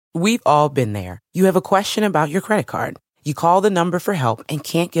We've all been there. You have a question about your credit card. You call the number for help and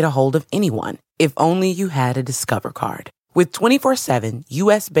can't get a hold of anyone. If only you had a Discover card. With 24/7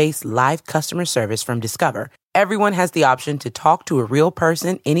 U.S.-based live customer service from Discover, everyone has the option to talk to a real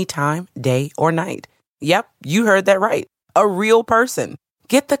person anytime, day or night. Yep, you heard that right. A real person.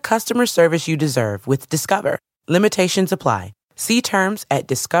 Get the customer service you deserve with Discover. Limitations apply. See terms at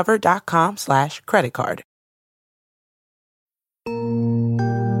discover.com/creditcard.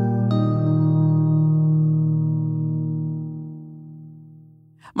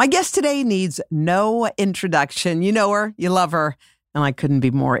 My guest today needs no introduction. You know her, you love her, and I couldn't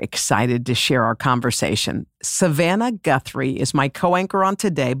be more excited to share our conversation. Savannah Guthrie is my co-anchor on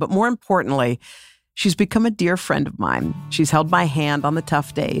today, but more importantly, she's become a dear friend of mine. She's held my hand on the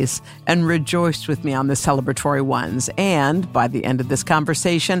tough days and rejoiced with me on the celebratory ones. And by the end of this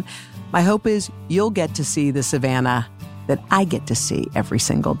conversation, my hope is you'll get to see the Savannah that I get to see every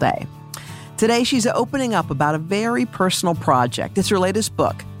single day. Today, she's opening up about a very personal project. It's her latest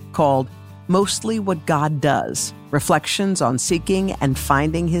book called Mostly What God Does, Reflections on Seeking and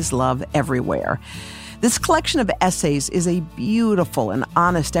Finding His Love Everywhere. This collection of essays is a beautiful and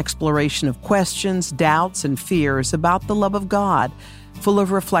honest exploration of questions, doubts, and fears about the love of God, full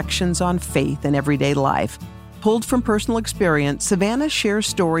of reflections on faith and everyday life. Pulled from personal experience, Savannah shares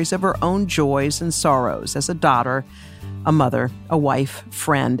stories of her own joys and sorrows as a daughter, a mother, a wife,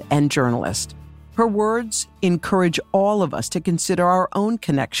 friend, and journalist. Her words encourage all of us to consider our own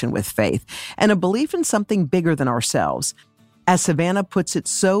connection with faith and a belief in something bigger than ourselves. As Savannah puts it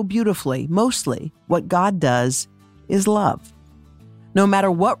so beautifully, mostly what God does is love. No matter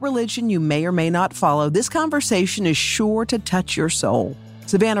what religion you may or may not follow, this conversation is sure to touch your soul.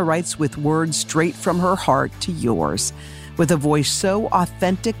 Savannah writes with words straight from her heart to yours, with a voice so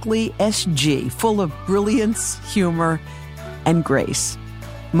authentically SG, full of brilliance, humor, and grace.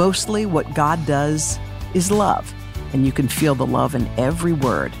 Mostly what God does is love, and you can feel the love in every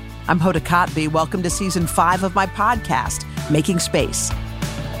word. I'm Hoda Kotb. Welcome to Season 5 of my podcast, Making Space.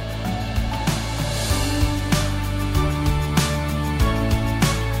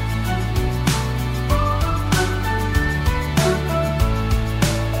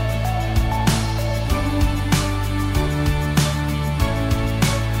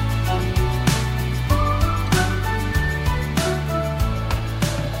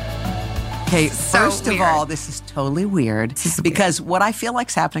 Okay, first of all, this is totally weird because what I feel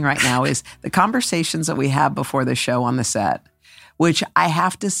like's happening right now is the conversations that we have before the show on the set, which I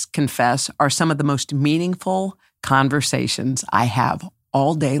have to confess are some of the most meaningful conversations I have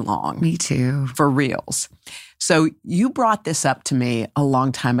all day long. Me too. For reals. So you brought this up to me a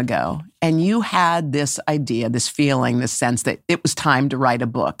long time ago, and you had this idea, this feeling, this sense that it was time to write a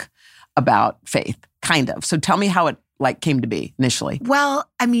book about faith, kind of. So tell me how it came to be initially. Well,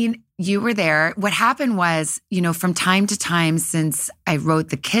 I mean, you were there. What happened was, from time to time since I wrote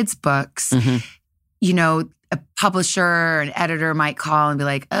the kids' books, a publisher or an editor might call and be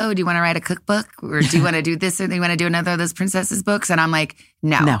like, oh, do you want to write a cookbook? Or do you want to do this? Or do you want to do another of those princesses books? And I'm like,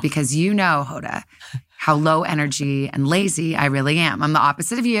 no. Because Hoda, how low energy and lazy I really am. I'm the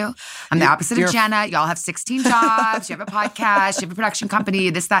opposite of you. I'm the opposite of Jenna. Y'all have 16 jobs. You have a podcast. You have a production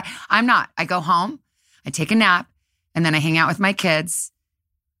company, this, that. I'm not. I go home, I take a nap, and then I hang out with my kids.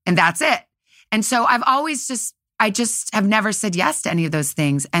 And that's it. And so I just have never said yes to any of those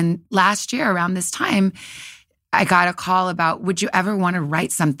things. And last year around this time, I got a call about, would you ever want to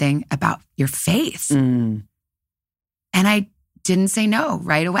write something about your faith? And I didn't say no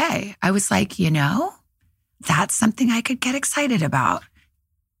right away. I was like, that's something I could get excited about.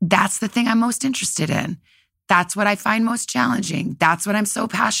 That's the thing I'm most interested in. That's what I find most challenging. That's what I'm so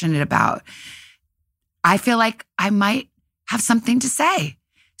passionate about. I feel like I might have something to say.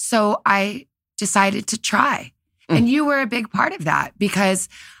 So I decided to try. And you were a big part of that because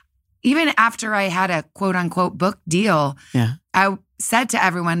even after I had a quote unquote book deal, I said to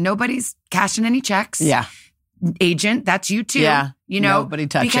everyone, nobody's cashing any checks. Yeah. Agent, that's you too. Yeah. Nobody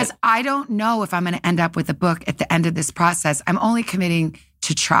touch because it. I don't know if I'm going to end up with a book at the end of this process. I'm only committing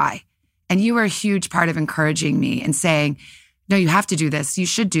to try. And you were a huge part of encouraging me and saying, no, you have to do this. You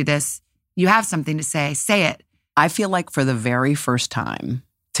should do this. You have something to say it. I feel like for the very first time,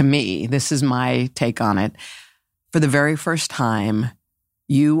 to me, this is my take on it. For the very first time,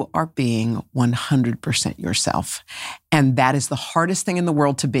 you are being 100% yourself. And that is the hardest thing in the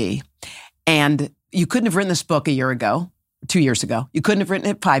world to be. And you couldn't have written this book a year ago, 2 years ago. You couldn't have written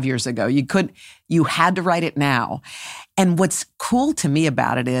it 5 years ago. You had to write it now. And what's cool to me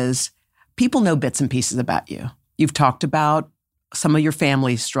about it is people know bits and pieces about you. You've talked about some of your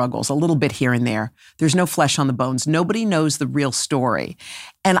family struggles, a little bit here and there. There's no flesh on the bones. Nobody knows the real story.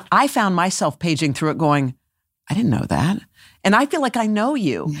 And I found myself paging through it going, I didn't know that. And I feel like I know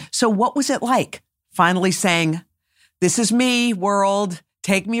you. So what was it like finally saying, this is me, world,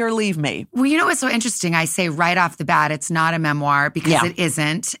 take me or leave me? Well, you know what's so interesting? I say right off the bat, it's not a memoir because it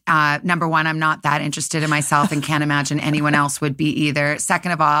isn't. Number one, I'm not that interested in myself and can't imagine anyone else would be either.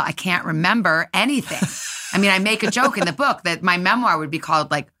 Second of all, I can't remember anything. I mean, I make a joke in the book that my memoir would be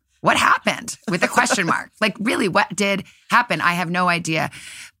called like, what happened? With a question mark. Like, really, what did happen? I have no idea.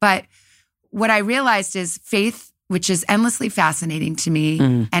 But what I realized is faith, which is endlessly fascinating to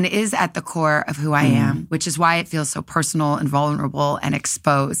me and is at the core of who I am, which is why it feels so personal and vulnerable and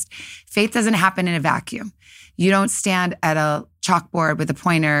exposed. Faith doesn't happen in a vacuum. You don't stand at a chalkboard with a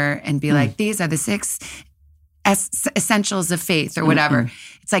pointer and be like, these are the 6 essentials of faith or whatever.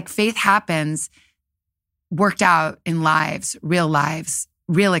 It's like faith happens worked out in lives,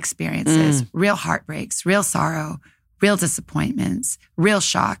 real experiences, real heartbreaks, real sorrow, real disappointments, real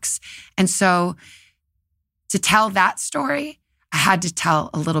shocks. And so to tell that story, I had to tell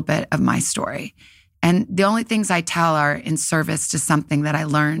a little bit of my story. And the only things I tell are in service to something that I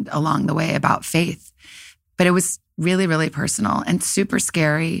learned along the way about faith. But it was really, really personal and super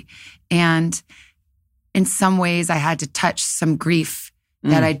scary. And in some ways, I had to touch some grief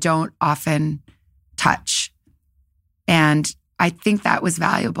that I don't often touch. And I think that was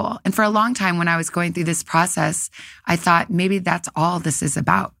valuable. And for a long time, when I was going through this process, I thought maybe that's all this is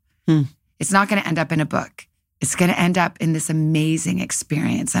about. It's not going to end up in a book. It's going to end up in this amazing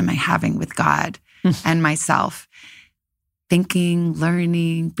experience I'm having with God and myself. Thinking,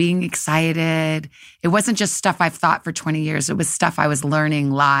 learning, being excited. It wasn't just stuff I've thought for 20 years. It was stuff I was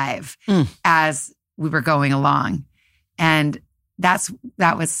learning live as we were going along. And that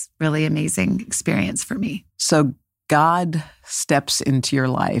was really amazing experience for me. So God steps into your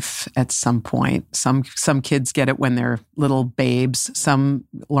life at some point. Some kids get it when they're little babes. Some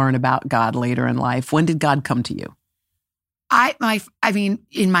learn about God later in life. When did God come to you? I mean,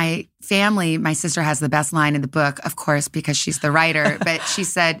 in my family, my sister has the best line in the book, of course, because she's the writer. But she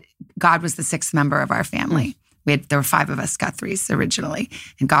said God was the 6th member of our family. There were 5 of us Guthries originally,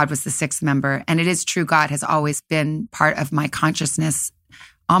 and God was the 6th member. And it is true, God has always been part of my consciousness,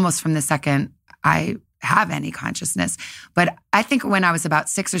 almost from the second I have any consciousness. But I think when I was about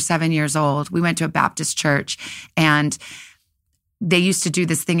 6 or 7 years old, we went to a Baptist church, and they used to do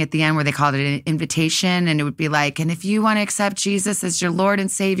this thing at the end where they called it an invitation. And it would be like, and if you want to accept Jesus as your Lord and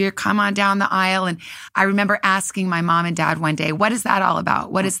Savior, come on down the aisle. And I remember asking my mom and dad one day, what is that all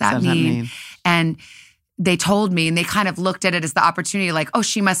about? What does that mean? And they told me, and they kind of looked at it as the opportunity, like, oh,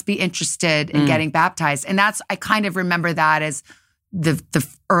 she must be interested in getting baptized. And I kind of remember that as the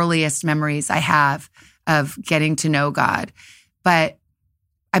earliest memories I have of getting to know God. But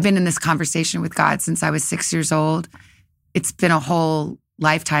I've been in this conversation with God since I was 6 years old. It's been a whole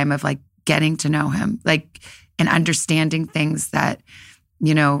lifetime of like getting to know him, like, and understanding things that,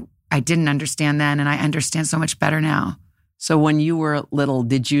 you know, I didn't understand then, and I understand so much better now. So when you were little,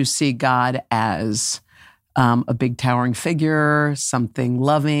 did you see God as a big towering figure, something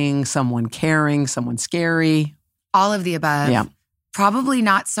loving, someone caring, someone scary? All of the above. Yeah. Probably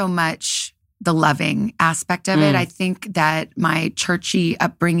not so much the loving aspect of it. I think that my churchy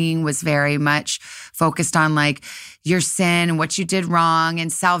upbringing was very much focused on like your sin and what you did wrong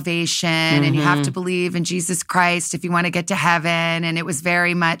and salvation. And you have to believe in Jesus Christ if you want to get to heaven. And it was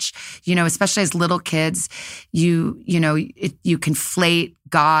very much, you know, especially as little kids, you conflate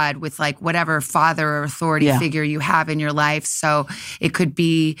God with like whatever father or authority figure you have in your life. So it could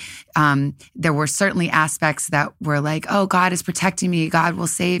be, there were certainly aspects that were like, oh, God is protecting me. God will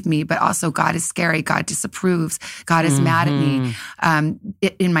save me. But also God is scary. God disapproves. God is mad at me.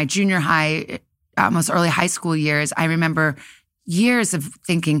 In my junior high, almost early high school years, I remember years of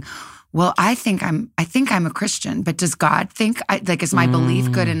thinking, well, I think I'm a Christian, but does God think, is my belief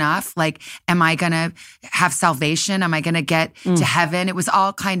good enough? Like, am I going to have salvation? Am I going to get to heaven? It was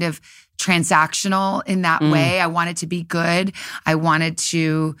all kind of transactional in that way. I wanted to be good. I wanted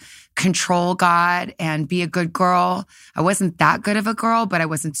to control God and be a good girl. I wasn't that good of a girl, but I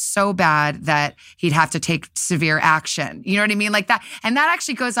wasn't so bad that he'd have to take severe action. You know what I mean? Like that. And that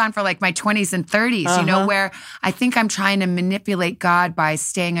actually goes on for like my 20s and 30s, you know, where I think I'm trying to manipulate God by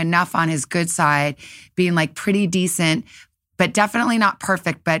staying enough on his good side, being like pretty decent, but definitely not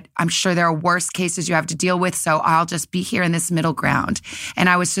perfect. But I'm sure there are worse cases you have to deal with. So I'll just be here in this middle ground. And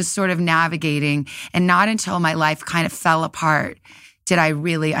I was just sort of navigating, and not until my life kind of fell apart did I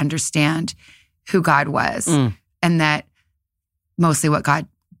really understand who God was, and that mostly what God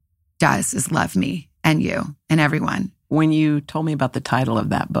does is love me and you and everyone. when you told me about the title of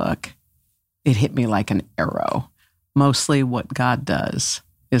that book, it hit me like an arrow. Mostly what God does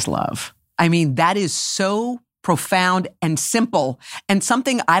is love. I mean, that is so profound and simple, and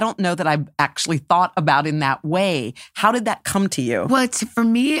something I don't know that I've actually thought about in that way. How did that come to you? Well, for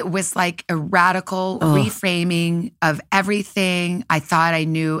me, it was like a radical reframing of everything I thought I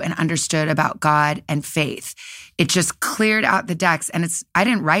knew and understood about God and faith. It just cleared out the decks. And I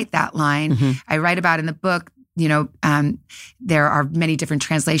didn't write that line. I write about in the book, there are many different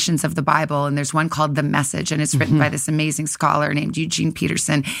translations of the Bible, and there's one called The Message, and it's written by this amazing scholar named Eugene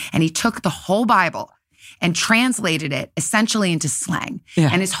Peterson. And he took the whole Bible and translated it essentially into slang.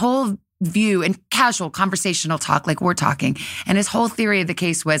 And his whole view and casual conversational talk like we're talking. And his whole theory of the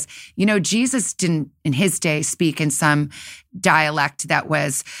case was, Jesus didn't in his day speak in some dialect that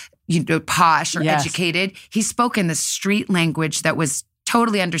was, posh or educated. He spoke in the street language that was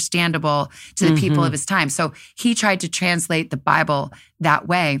totally understandable to the people of his time. So he tried to translate the Bible that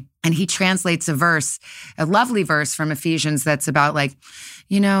way. And he translates a lovely verse from Ephesians that's about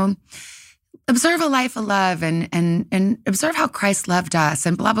observe a life of love and observe how Christ loved us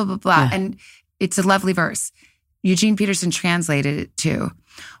and blah, blah, blah, blah. And it's a lovely verse. Eugene Peterson translated it to,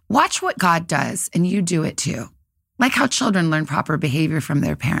 watch what God does and you do it too. Like how children learn proper behavior from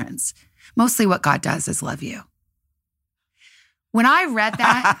their parents. Mostly what God does is love you. When I read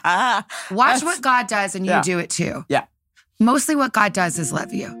that, watch what God does and you do it too. Yeah. Mostly what God does is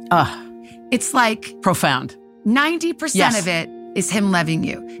love you. It's like profound. 90% of it is him loving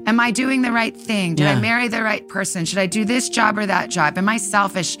you. Am I doing the right thing? Did I marry the right person? Should I do this job or that job? Am I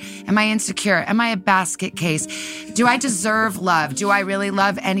selfish? Am I insecure? Am I a basket case? Do I deserve love? Do I really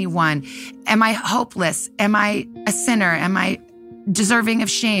love anyone? Am I hopeless? Am I a sinner? Am I deserving of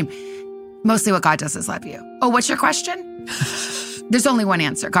shame? Mostly what God does is love you. Oh, what's your question? There's only one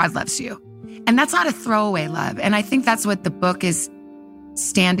answer. God loves you. And that's not a throwaway love. And I think that's what the book is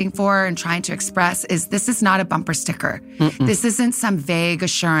standing for and trying to express is this is not a bumper sticker. This isn't some vague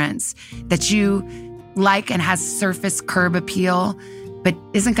assurance that you like and has surface curb appeal, but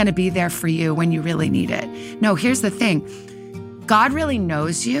isn't going to be there for you when you really need it. No, here's the thing. God really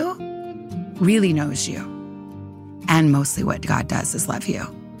knows you. And mostly what God does is love you.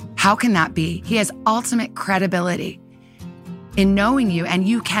 How can that be? He has ultimate credibility in knowing you, and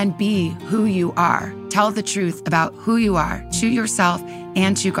you can be who you are. Tell the truth about who you are to yourself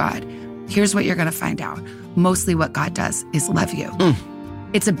and to God. Here's what you're going to find out. Mostly what God does is love you.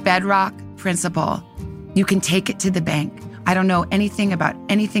 It's a bedrock principle. You can take it to the bank. I don't know anything about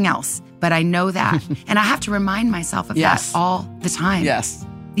anything else, but I know that. And I have to remind myself of that all the time. Yes.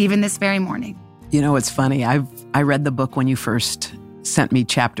 Even this very morning. It's funny. I read the book when you first sent me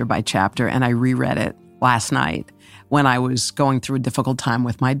chapter by chapter, and I reread it last night when I was going through a difficult time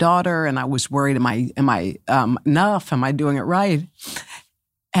with my daughter, and I was worried, am I enough? Am I doing it right?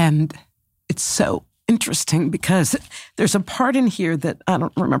 And it's so interesting because there's a part in here that I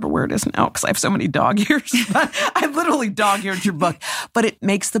don't remember where it is now because I have so many dog ears. But I literally dog-eared your book. But it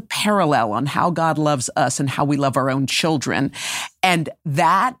makes the parallel on how God loves us and how we love our own children. And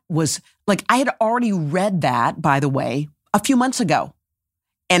that was like, I had already read that, by the way, a few months ago.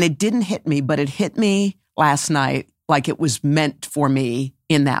 And it didn't hit me, but it hit me last night like it was meant for me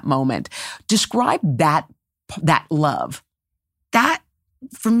in that moment. Describe that love. That,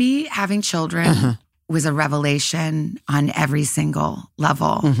 for me, having children was a revelation on every single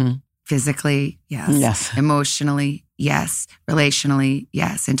level. Physically, yes. Emotionally, yes. Relationally,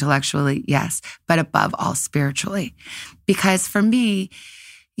 yes. Intellectually, yes. But above all, spiritually. Because for me,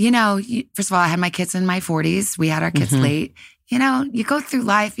 first of all, I had my kids in my 40s. We had our kids late. You go through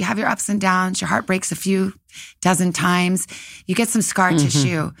life, you have your ups and downs, your heart breaks a few dozen times, you get some scar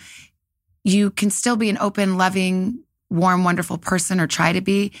tissue. You can still be an open, loving, warm, wonderful person or try to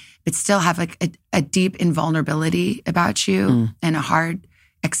be, but still have like a deep invulnerability about you and a hard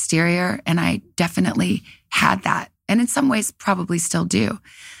exterior. And I definitely had that. And in some ways probably still do.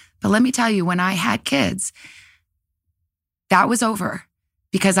 But let me tell you, when I had kids, that was over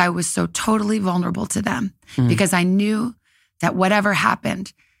because I was so totally vulnerable to them because I knew that whatever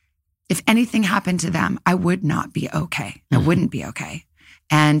happened, if anything happened to them, I would not be okay. I wouldn't be okay.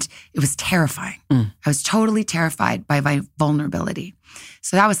 And it was terrifying. I was totally terrified by my vulnerability.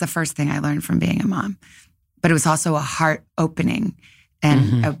 So that was the first thing I learned from being a mom. But it was also a heart opening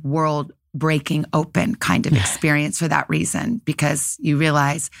and a world breaking open kind of experience for that reason, because you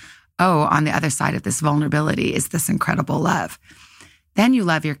realize, oh, on the other side of this vulnerability is this incredible love. Then you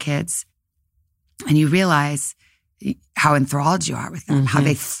love your kids and you realize how enthralled you are with them, how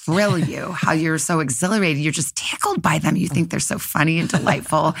they thrill you, how you're so exhilarated. You're just tickled by them. You think they're so funny and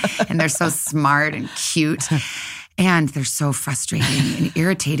delightful and they're so smart and cute. And they're so frustrating and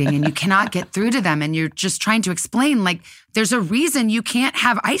irritating, and you cannot get through to them. And you're just trying to explain, like, there's a reason you can't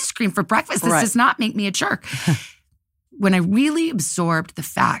have ice cream for breakfast. This does not make me a jerk. When I really absorbed the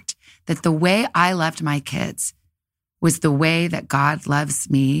fact that the way I loved my kids was the way that God loves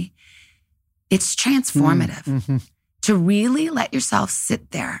me, it's transformative. Mm-hmm. To really let yourself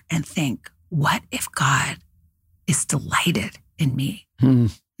sit there and think, what if God is delighted in me?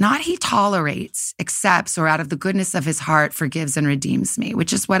 Not he tolerates, accepts, or out of the goodness of his heart forgives and redeems me,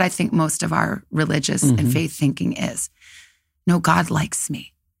 which is what I think most of our religious and faith thinking is. No, God likes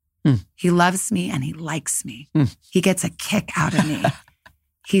me. He loves me and he likes me. He gets a kick out of me.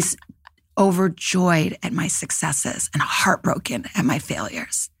 He's overjoyed at my successes and heartbroken at my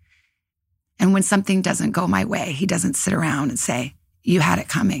failures. And when something doesn't go my way, he doesn't sit around and say, you had it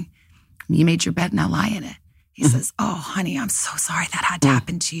coming. You made your bed, now lie in it. He says, oh, honey, I'm so sorry that had to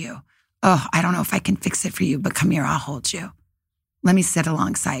happen to you. Oh, I don't know if I can fix it for you, but come here, I'll hold you. Let me sit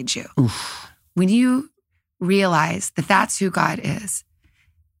alongside you. When you realize that that's who God is,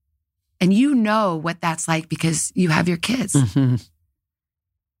 and you know what that's like because you have your kids,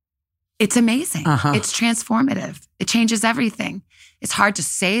 it's amazing. It's transformative. It changes everything. It's hard to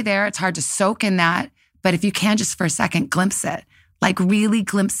say there. It's hard to soak in that. But if you can just for a second glimpse it, like really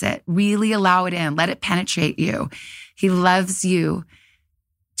glimpse it, really allow it in, let it penetrate you. He loves you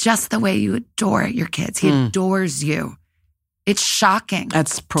just the way you adore your kids. He adores you. It's shocking.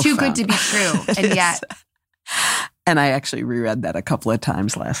 That's profound. Too good to be true. And yet. And I actually reread that a couple of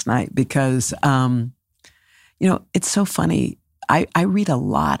times last night because, it's so funny. I read a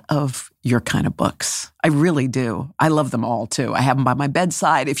lot of your kind of books. I really do. I love them all too. I have them by my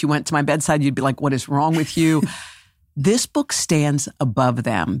bedside. If you went to my bedside, you'd be like, what is wrong with you? This book stands above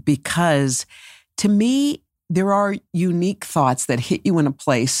them because to me, there are unique thoughts that hit you in a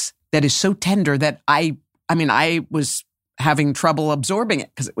place that is so tender that I was having trouble absorbing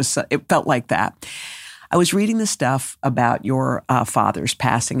it because it felt like that. I was reading the stuff about your father's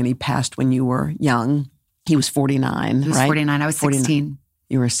passing, and he passed when you were young. He was 49, He was right? 49. I was 16. 49.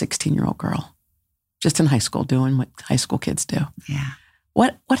 You were a 16-year-old girl, just in high school, doing what high school kids do. Yeah.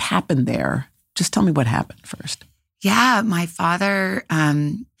 What happened there? Just tell me what happened first. Yeah, my father,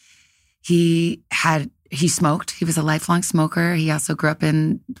 he smoked. He was a lifelong smoker. He also grew up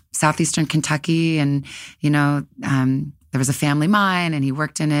in southeastern Kentucky, and there was a family mine, and he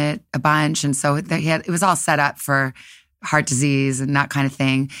worked in it a bunch, and so it was all set up for heart disease and that kind of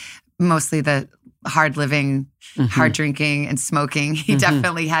thing. Mostly the hard living, hard drinking, and smoking. He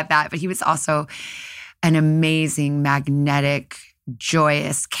definitely had that, but he was also an amazing, magnetic,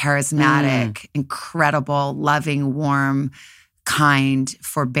 joyous, charismatic, incredible, loving, warm, kind,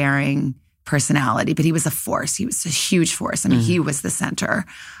 forbearing personality. But he was a force. He was a huge force. I mean, he was the center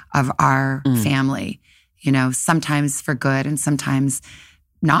of our family, sometimes for good and sometimes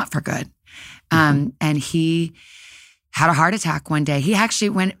not for good. And he had a heart attack one day. He actually,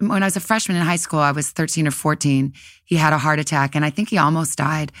 when I was a freshman in high school, I was 13 or 14, he had a heart attack, and I think he almost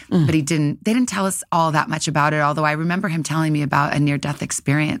died, but they didn't tell us all that much about it, although I remember him telling me about a near-death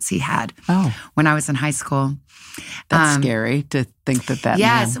experience he had when I was in high school. That's scary to think that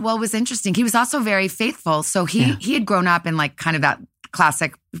Yes, man. well, it was interesting. He was also very faithful. So he had grown up in like kind of that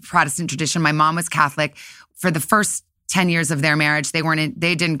classic Protestant tradition. My mom was Catholic. For the first 10 years of their marriage, they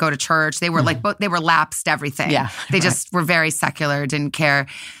didn't go to church. They were they were lapsed everything. Yeah, they just were very secular, didn't care.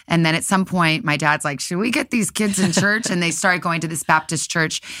 And then at some point, my dad's like, should we get these kids in church? And they started going to this Baptist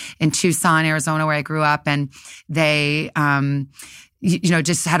church in Tucson, Arizona, where I grew up. And they,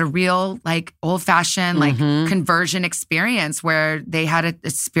 just had a real like old fashioned like conversion experience where they had a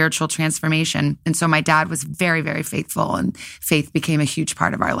spiritual transformation. And so my dad was very, very faithful, and faith became a huge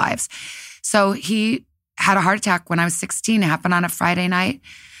part of our lives. So he had a heart attack when I was 16. It happened on a Friday night.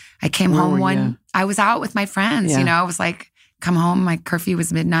 I came home I was out with my friends, I was like, come home. My curfew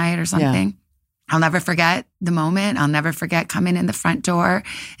was midnight or something. Yeah. I'll never forget the moment. I'll never forget coming in the front door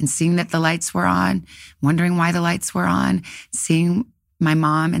and seeing that the lights were on, wondering why the lights were on, seeing my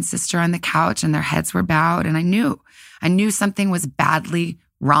mom and sister on the couch and their heads were bowed. And I knew something was badly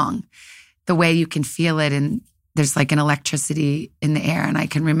wrong. The way you can feel it, and there's like an electricity in the air. And I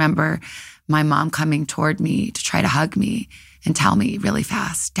can remember my mom coming toward me to try to hug me and tell me really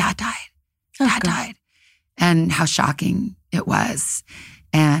fast, Dad died. Dad died. And how shocking it was.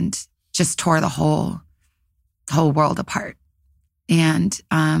 And just tore the whole world apart. And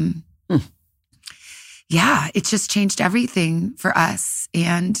it just changed everything for us.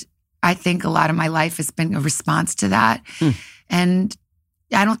 And I think a lot of my life has been a response to that. And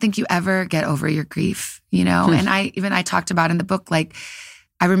I don't think you ever get over your grief, And I talked about in the book, like,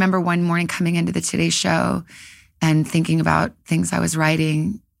 I remember one morning coming into the Today Show, and thinking about things I was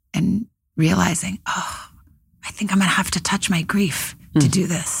writing and realizing, oh, I think I'm going to have to touch my grief to do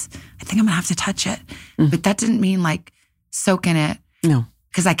this. I think I'm going to have to touch it. But that didn't mean like soak in it. No.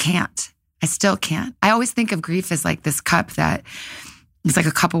 Because I can't. I still can't. I always think of grief as like this cup that is like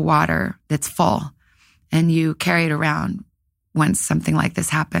a cup of water that's full, and you carry it around when something like this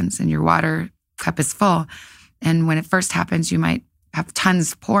happens and your water cup is full. And when it first happens, you might have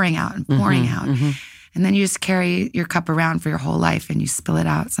tons pouring out and pouring out. And then you just carry your cup around for your whole life and you spill it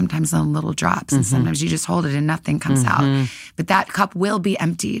out, sometimes in little drops. And sometimes you just hold it and nothing comes out. But that cup will be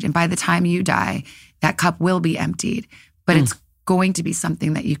emptied. And by the time you die, that cup will be emptied. But it's going to be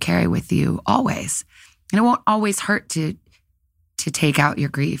something that you carry with you always. And it won't always hurt to take out your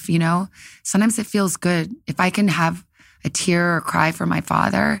grief, you know? Sometimes it feels good. If I can have a tear or cry for my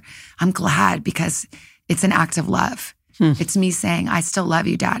father, I'm glad, because it's an act of love. It's me saying, I still love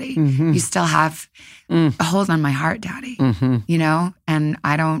you, Daddy. You still have a hold on my heart, Daddy. You know? And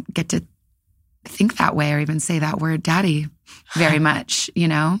I don't get to think that way or even say that word, Daddy, very much, you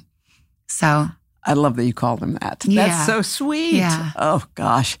know? So I love that you called him that. Yeah. That's so sweet. Yeah. Oh,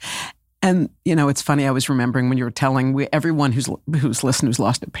 gosh. And, you know, it's funny. I was remembering when you were telling, everyone who's listened, who's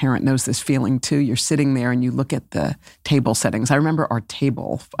lost a parent knows this feeling too. You're sitting there and you look at the table settings. I remember our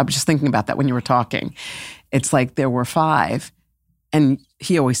table. I was just thinking about that when you were talking. It's like there were 5 and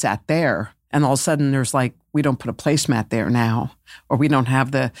he always sat there. And all of a sudden there's like, we don't put a placemat there now, or we don't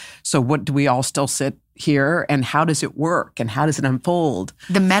have so what, do we all still sit here? And how does it work? And how does it unfold?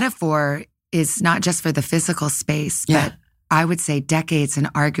 the metaphor is not just for the physical space, but I would say decades and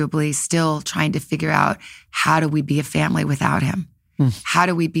arguably still trying to figure out, how do we be a family without him? How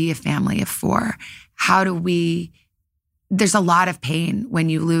do we be a family of 4? There's a lot of pain when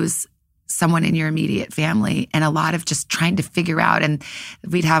you lose someone in your immediate family, and a lot of just trying to figure out. And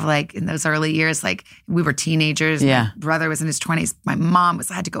we'd have like in those early years, like we were teenagers. Yeah. My brother was in his 20s. My mom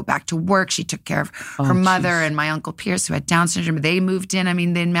had to go back to work. She took care of her mother and my Uncle Pierce, who had Down syndrome. They moved in. I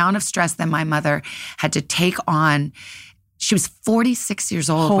mean, the amount of stress that my mother had to take on. She was 46 years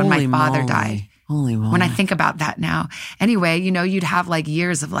old when my father died. Holy moly. When I think about that now. Anyway, you know, you'd have like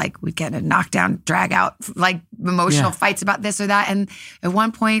years of like, we get a knockdown, drag out, like emotional fights about this or that. And at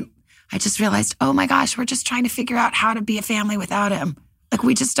one point, I just realized, oh my gosh, we're just trying to figure out how to be a family without him. Like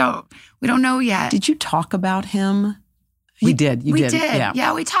we don't know yet. Did you talk about him? We did. You did.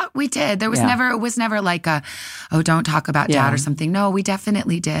 Yeah, we did. There was it was never like don't talk about Dad or something. No, we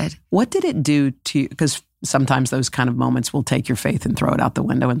definitely did. What did it do to you? Because sometimes those kind of moments will take your faith and throw it out the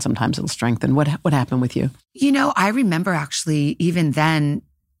window, and sometimes it'll strengthen. What happened with you? You know, I remember actually even then,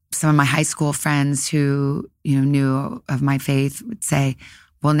 some of my high school friends who, you know, knew of my faith would say,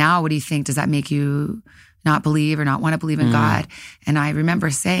 well, now what do you think? Does that make you not believe or not want to believe in God? And I remember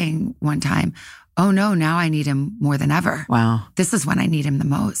saying one time, oh no, now I need him more than ever. Wow. This is when I need him the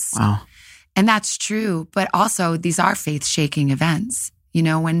most. Wow. And that's true. But also these are faith-shaking events. You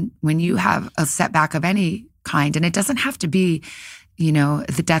know, when you have a setback of any kind, and it doesn't have to be, you know,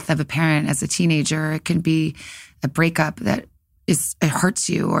 the death of a parent as a teenager. It can be a breakup that it hurts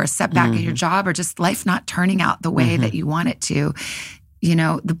you, or a setback in your job, or just life not turning out the way that you want it to. You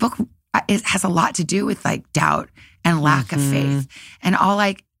know, the book, it has a lot to do with like doubt and lack of faith. And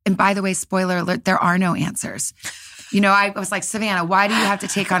and by the way, spoiler alert, there are no answers. You know, I was like, Savannah, why do you have to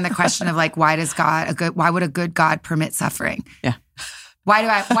take on the question of like, why would a good God permit suffering? Yeah. Why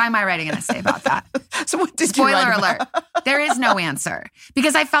am I writing an essay about that? So what did Spoiler you write alert. There is no answer,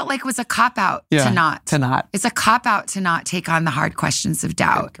 because I felt like it was a cop-out to not. It's a cop-out to not take on the hard questions of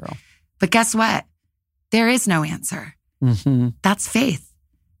doubt. Good girl. But guess what? There is no answer. That's faith.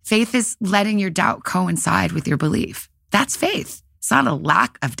 Faith is letting your doubt coincide with your belief. That's faith. It's not a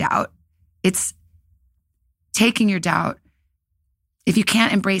lack of doubt. It's taking your doubt. If you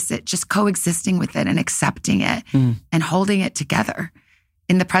can't embrace it, just coexisting with it and accepting it and holding it together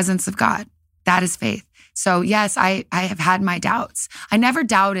in the presence of God. That is faith. So yes, I have had my doubts. I never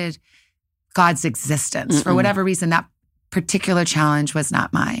doubted God's existence. For whatever reason, that particular challenge was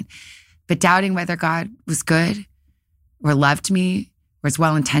not mine. But doubting whether God was good or loved me or was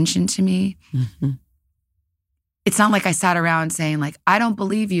well-intentioned to me. It's not like I sat around saying like, I don't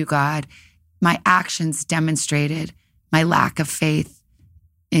believe you, God. My actions demonstrated my lack of faith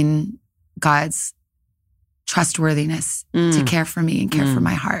in God's trustworthiness to care for me and care for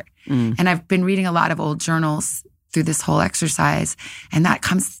my heart. And I've been reading a lot of old journals through this whole exercise, and that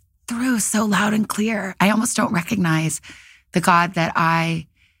comes through so loud and clear. I almost don't recognize the God that I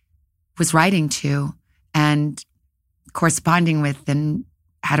was writing to and corresponding with and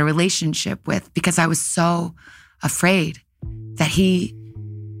had a relationship with, because I was so afraid that he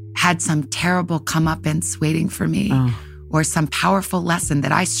had some terrible comeuppance waiting for me or some powerful lesson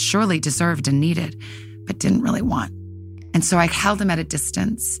that I surely deserved and needed, but didn't really want. And so I held him at a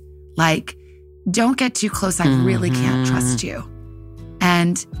distance, like, don't get too close. I really can't trust you.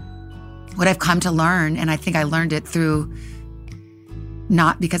 And what I've come to learn, and I think I learned it through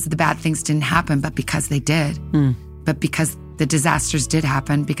not because the bad things didn't happen, but because they did, but because the disasters did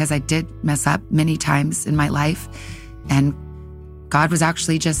happen, because I did mess up many times in my life. And God was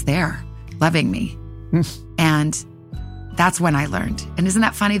actually just there, loving me. And that's when I learned. And isn't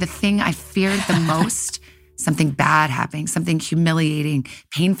that funny? The thing I feared the most, something bad happening, something humiliating,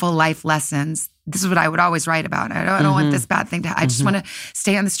 painful life lessons. This is what I would always write about. I don't want this bad thing to happen. I just want to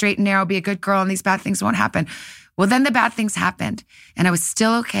stay on the straight and narrow, be a good girl, and these bad things won't happen. Well, then the bad things happened, and I was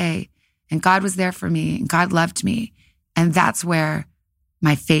still okay. And God was there for me, and God loved me. And that's where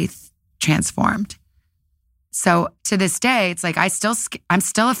my faith transformed. So to this day, it's like I'm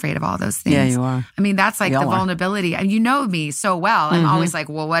still afraid of all those things. Yeah, you are. I mean, that's like the vulnerability. And you know me so well. I'm always like,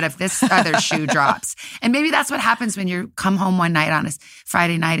 well, what if this other shoe drops? And maybe that's what happens when you come home one night on a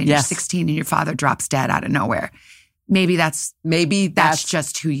Friday night and you're 16 and your father drops dead out of nowhere. Maybe that's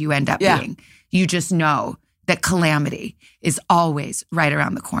just who you end up being. You just know that calamity is always right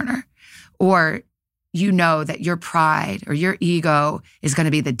around the corner. Or you know that your pride or your ego is going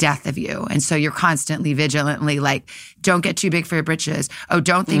to be the death of you. And so you're constantly vigilantly like, don't get too big for your britches. Oh,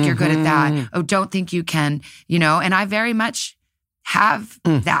 don't think you're good at that. Oh, don't think you can, and I very much have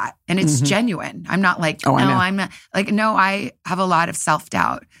that. And it's genuine. I'm not like, I'm not like, no, I have a lot of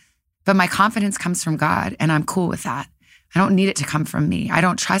self-doubt, but my confidence comes from God and I'm cool with that. I don't need it to come from me. I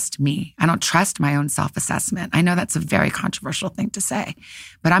don't trust me. I don't trust my own self-assessment. I know that's a very controversial thing to say,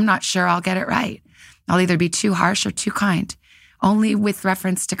 but I'm not sure I'll get it right. I'll either be too harsh or too kind. Only with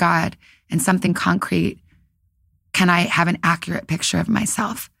reference to God and something concrete can I have an accurate picture of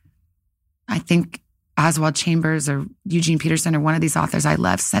myself. I think Oswald Chambers or Eugene Peterson or one of these authors I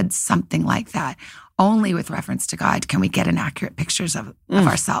love said something like that. Only with reference to God can we get an accurate pictures of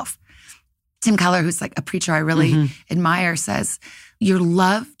ourselves. Tim Keller, who's like a preacher I really admire, says, you're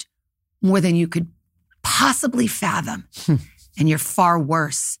loved more than you could possibly fathom. And you're far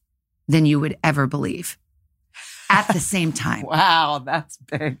worse than you would ever believe at the same time. Wow, that's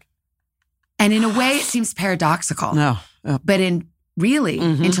big. And in a way, it seems paradoxical. No. But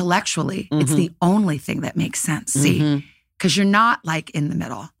intellectually, it's the only thing that makes sense. See? Because you're not like in the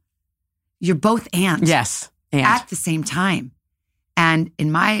middle. You're both and. Yes. And. At the same time. And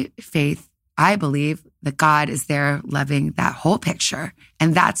in my faith, I believe that God is there loving that whole picture.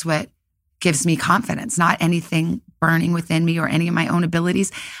 And that's what gives me confidence, not anything burning within me or any of my own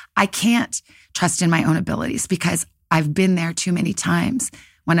abilities. I can't trust in my own abilities because I've been there too many times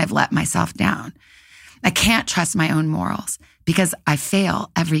when I've let myself down. I can't trust my own morals because I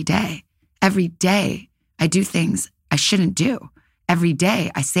fail every day. Every day I do things I shouldn't do. Every day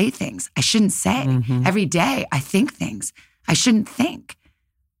I say things I shouldn't say. Every day I think things I shouldn't think.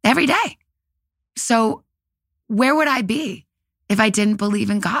 Every day. So where would I be if I didn't believe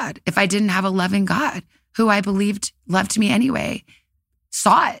in God? If I didn't have a loving God who I believed loved me anyway,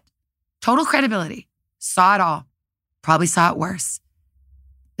 saw it, total credibility, saw it all, probably saw it worse.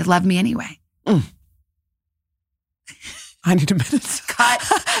 It loved me anyway. I need a minute.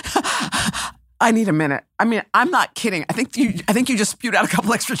 Cut. I need a minute. I mean, I'm not kidding. I think you just spewed out a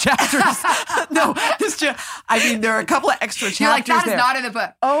couple extra chapters. No, there are a couple of extra chapters. You're like, that there. is not in the book.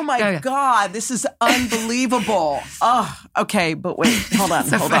 Oh my God, this is unbelievable. Oh, okay, but wait, hold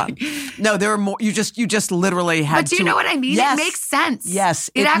on. No, there are more. You just literally had to. But do you know what I mean? Yes. It makes sense. Yes.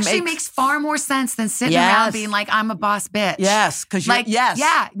 It actually makes far more sense than sitting around being like, I'm a boss bitch. Yes, because you're,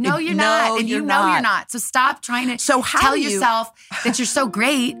 no, you're not. And you know you're not. So stop trying to tell yourself that you're so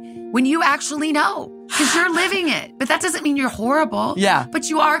great when you actually know. Because you're living it. But that doesn't mean you're horrible. Yeah. But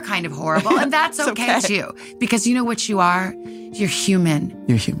you are kind of horrible. And that's okay too. Because you know what you are? You're human.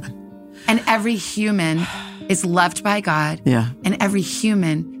 You're human. And every human is loved by God. Yeah. And every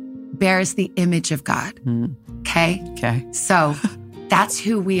human bears the image of God. Okay? Okay. So that's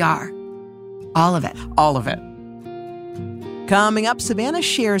who we are. All of it. All of it. Coming up, Savannah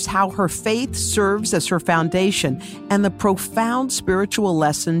shares how her faith serves as her foundation and the profound spiritual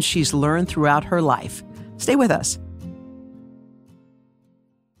lessons she's learned throughout her life. Stay with us.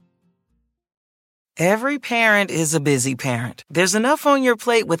 Every parent is a busy parent. There's enough on your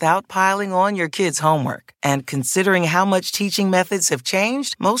plate without piling on your kids' homework. And considering how much teaching methods have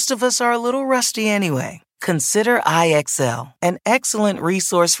changed, most of us are a little rusty anyway. Consider IXL, an excellent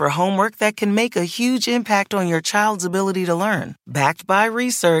resource for homework that can make a huge impact on your child's ability to learn. Backed by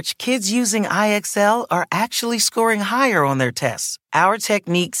research, kids using IXL are actually scoring higher on their tests. Our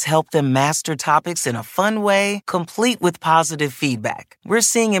techniques help them master topics in a fun way, complete with positive feedback. We're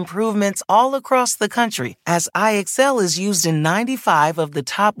seeing improvements all across the country as IXL is used in 95 of the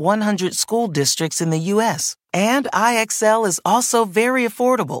top 100 school districts in the U.S. And IXL is also very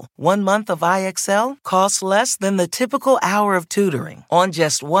affordable. 1 month of IXL costs less than the typical hour of tutoring. On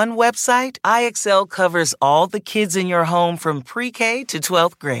just one website, IXL covers all the kids in your home from pre-K to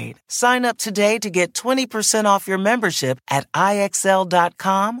 12th grade. Sign up today to get 20% off your membership at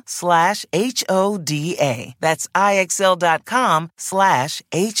IXL.com/HODA. That's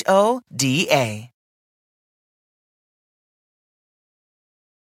IXL.com/HODA.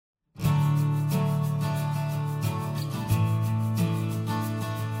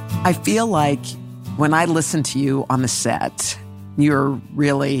 I feel like when I listen to you on the set, you're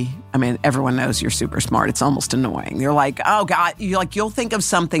really, everyone knows you're super smart. It's almost annoying. You're like, oh God, you'll think of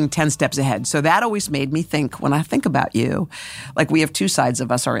something 10 steps ahead. So that always made me think, when I think about you, like we have two sides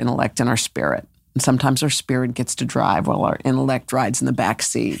of us, our intellect and our spirit. And sometimes our spirit gets to drive while our intellect rides in the back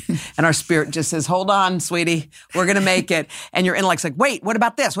seat. And our spirit just says, hold on, sweetie, we're going to make it. And your intellect's like, wait, what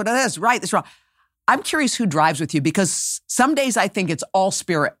about this? What about this? Right, this wrong. I'm curious who drives with you, because some days I think it's all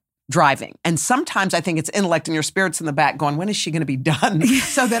spirit driving. And sometimes I think it's intellect and your spirit's in the back going, when is she going to be done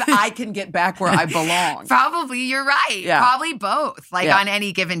so that I can get back where I belong? Probably, you're right. Yeah. Probably both, on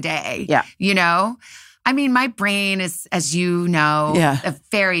any given day. Yeah. My brain is, as you know, a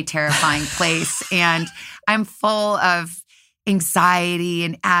very terrifying place. And I'm full of anxiety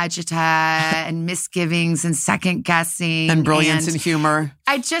and agita and misgivings and second guessing. And brilliance and humor.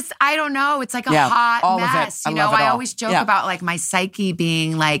 I don't know. It's like a hot all mess. Of it. I always joke about like my psyche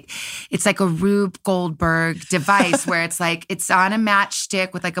being like, it's like a Rube Goldberg device where it's like, it's on a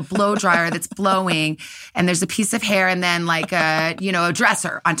matchstick with like a blow dryer that's blowing, and there's a piece of hair and then like a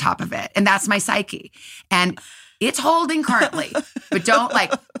dresser on top of it. And that's my psyche. And it's holding currently, but don't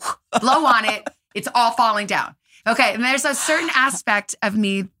like blow on it. It's all falling down. Okay, and there's a certain aspect of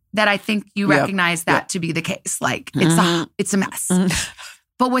me that I think you recognize that to be the case. Like, it's a mess.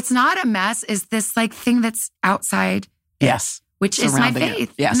 But what's not a mess is this like thing that's outside. Yes. Which is my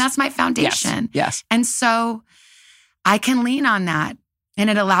faith. Yes. And that's my foundation. Yes. And so I can lean on that.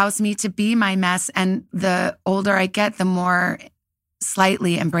 And it allows me to be my mess. And the older I get, the more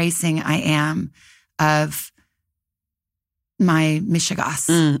slightly embracing I am of my mishigas.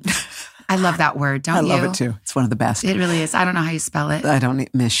 I love that word, don't you? I love it too. It's one of the best. It really is. I don't know how you spell it. I don't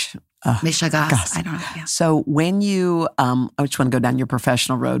need mishigas. I don't know. Yeah. So when you, I just want to go down your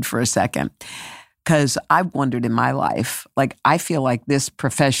professional road for a second, because I've wondered in my life, like I feel like this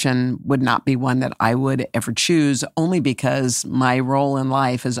profession would not be one that I would ever choose, only because my role in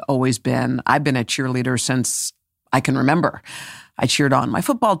life has always been, I've been a cheerleader since I can remember. I cheered on my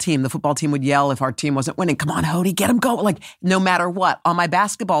football team. The football team would yell if our team wasn't winning, come on, Hody, get them going. Like no matter what. On my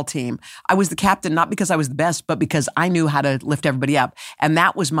basketball team, I was the captain, not because I was the best, but because I knew how to lift everybody up. And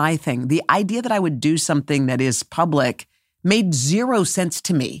that was my thing. The idea that I would do something that is public made zero sense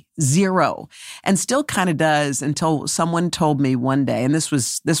to me. Zero. And still kind of does until someone told me one day, and this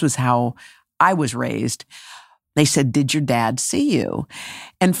was how I was raised. They said, did your dad see you?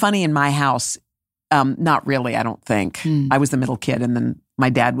 And funny, in my house, not really, I don't think. I was the middle kid, and then my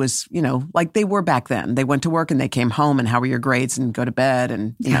dad was, like they were back then. They went to work and they came home, and how were your grades, and go to bed,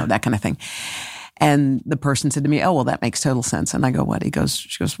 and that kind of thing. And the person said to me, oh, well, that makes total sense. And I go, what? She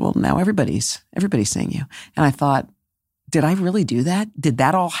goes, well, now everybody's seeing you. And I thought, did I really do that? Did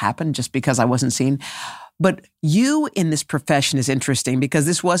that all happen just because I wasn't seen? But you in this profession is interesting because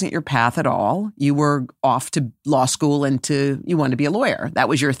this wasn't your path at all. You were off to law school and you wanted to be a lawyer. That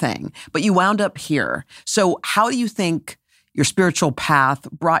was your thing. But you wound up here. So how do you think your spiritual path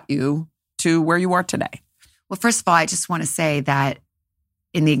brought you to where you are today? Well, first of all, I just want to say that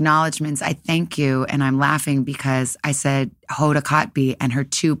in the acknowledgments, I thank you. And I'm laughing because I said Hoda Kotb and her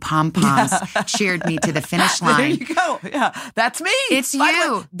two pom-poms cheered me to the finish line. There you go. Yeah, that's me. It's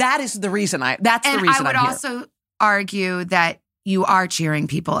you. That is the reason that's the reason I'm here. And I would also argue that you are cheering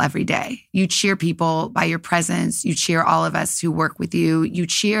people every day. You cheer people by your presence. You cheer all of us who work with you. You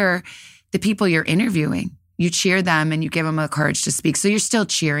cheer the people you're interviewing. You cheer them and you give them the courage to speak. So you're still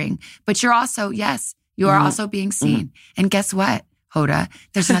cheering. But you're also, yes, you are also being seen. And guess what? Hoda,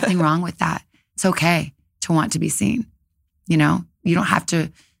 there's nothing wrong with that. It's okay to want to be seen. You don't have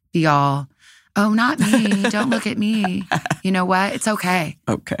to be all, oh, not me. Don't look at me. You know what? It's okay.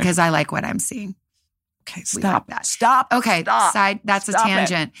 Okay. Because I like what I'm seeing. Okay, stop. Like that. Stop. Okay, stop. That's Stop a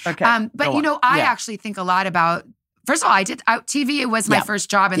tangent. It. Okay. But I actually think a lot about, first of all, I did TV. It was my first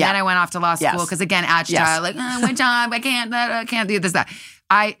job. And then I went off to law school because again, agita, my job, I can't do this, that.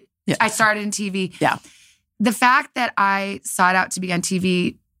 I started in TV. Yeah. the fact that I sought out to be on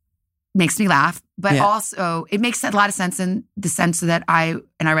TV makes me laugh, but also it makes a lot of sense in the sense that I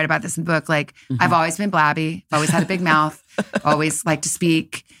read about this in the book, like I've always been blabby, I've always had a big mouth, always like to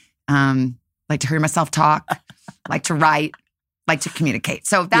speak, like to hear myself talk, like to write, like to communicate.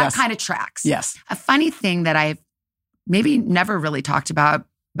 So that kind of tracks. Yes. A funny thing that I've maybe never really talked about,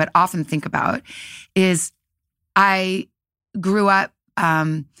 but often think about is I grew up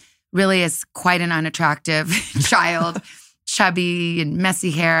really as quite an unattractive child, chubby and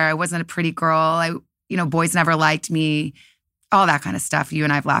messy hair. I wasn't a pretty girl. Boys never liked me, all that kind of stuff. You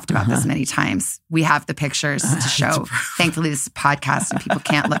and I have laughed about this many times. We have the pictures to show. Thankfully, this is a podcast and people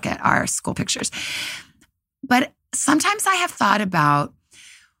can't look at our school pictures. But sometimes I have thought about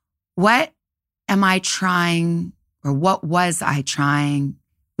what am I trying, or what was I trying?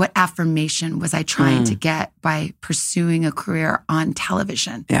 What affirmation was I trying to get by pursuing a career on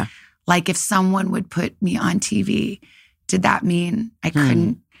television? Yeah. Like if someone would put me on TV, did that mean I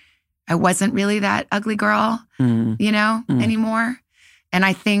couldn't, I wasn't really that ugly girl, anymore? And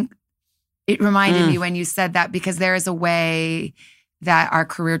I think it reminded me when you said that, because there is a way that our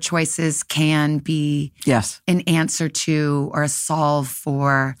career choices can be an answer to or a solve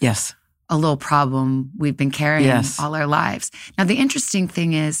for a little problem we've been carrying all our lives. Now, the interesting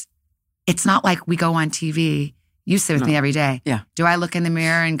thing is, it's not like we go on TV. You sit with me every day. Yeah. Do I look in the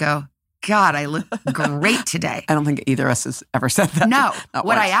mirror and go, God, I look great today? I don't think either of us has ever said that. No.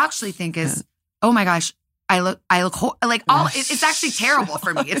 What I actually think is, oh my gosh, I look like it's actually terrible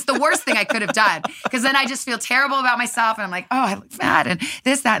for me. It's the worst thing I could have done, because then I just feel terrible about myself and I'm like, oh, I look fat and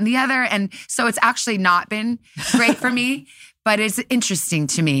this, that, and the other. And so it's actually not been great for me, but it's interesting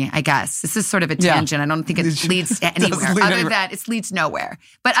to me, I guess. This is sort of a tangent. I don't think it leads to anywhere it leads nowhere.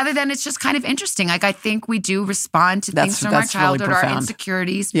 But other than it's just kind of interesting. Like I think we do respond to things from our childhood, really, or our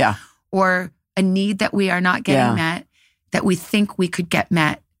insecurities, or a need that we are not getting met, that we think we could get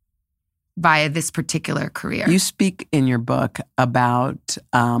met via this particular career. You speak in your book about,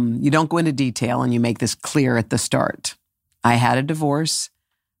 you don't go into detail and you make this clear at the start. I had a divorce.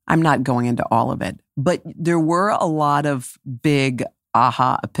 I'm not going into all of it, but there were a lot of big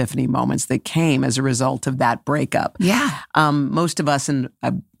aha epiphany moments that came as a result of that breakup. Yeah. Most of us, and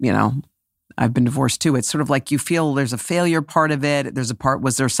I've been divorced too. It's sort of like you feel there's a failure part of it. There's a part,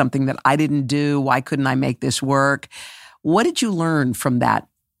 was there something that I didn't do? Why couldn't I make this work? What did you learn from that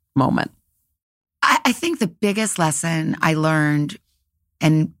moment? I think the biggest lesson I learned,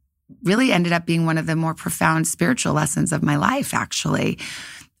 and really ended up being one of the more profound spiritual lessons of my life, actually,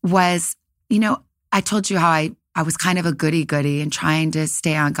 was, I told you how I was kind of a goody-goody and trying to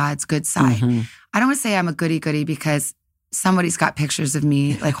stay on God's good side. Mm-hmm. I don't want to say I'm a goody-goody because somebody's got pictures of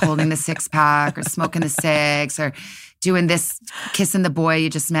me like holding the six-pack or smoking the cigs or doing this, kissing the boy you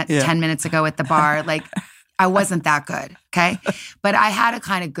just met 10 minutes ago at the bar. Like, I wasn't that good, okay? But I had a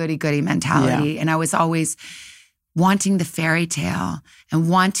kind of goody-goody mentality, and I was always wanting the fairy tale and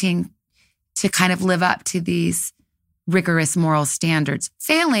wanting to kind of live up to these rigorous moral standards,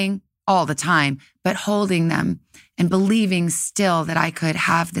 failing all the time, but holding them and believing still that I could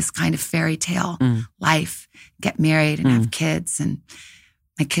have this kind of fairy tale life, get married and have kids. And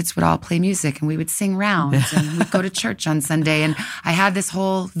my kids would all play music and we would sing rounds and we'd go to church on Sunday. And I had this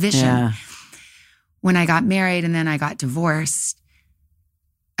whole vision. Yeah. When I got married and then I got divorced,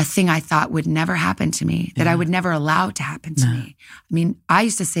 a thing I thought would never happen to me, that I would never allow to happen to me. I mean, I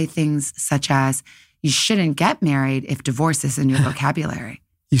used to say things such as, you shouldn't get married if divorce is in your vocabulary.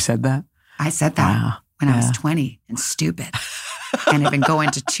 You said that? I said that when I was 20 and stupid and had been going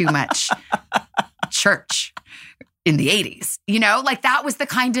to too much church in the 80s. Like that was the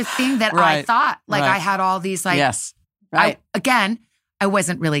kind of thing that I thought. Like I had all these like, I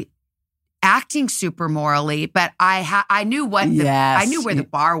wasn't really acting super morally, but I knew what I knew where the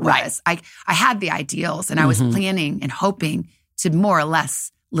bar was. I had the ideals and I was planning and hoping to more or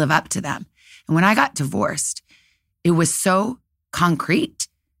less live up to them. And when I got divorced, it was so concrete.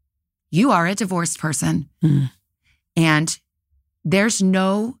 You are a divorced person. And there's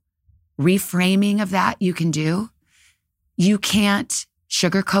no reframing of that you can do. You can't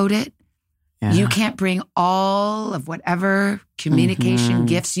sugarcoat it. Yeah. You can't bring all of whatever communication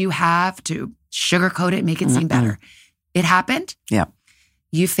gifts you have to sugarcoat it, make it seem better. It happened. Yeah.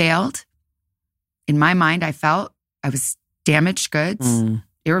 You failed. In my mind, I felt I was damaged goods,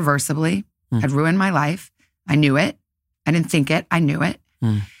 irreversibly. I'd ruined my life. I knew it. I didn't think it. I knew it.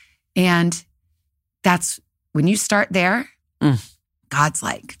 And that's when you start there, God's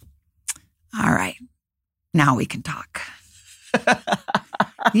like, all right, now we can talk.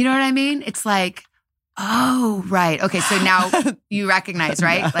 You know what I mean? It's like, oh, right. Okay, so now you recognize,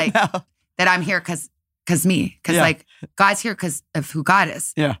 right? Like that I'm here because Because like God's here because of who God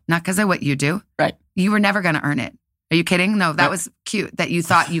is. Yeah. Not because of what you do. Right. You were never going to earn it. Are you kidding? No, that was cute that you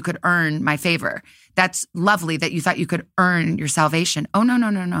thought you could earn my favor. That's lovely that you thought you could earn your salvation. Oh,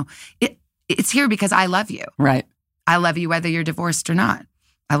 no. It's here because I love you. Right. I love you whether you're divorced or not.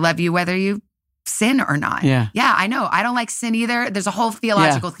 I love you whether you sin or not. Yeah. Yeah, I know. I don't like sin either. There's a whole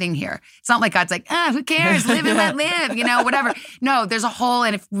theological thing here. It's not like God's like, who cares? Live and let live, whatever. No, there's a whole,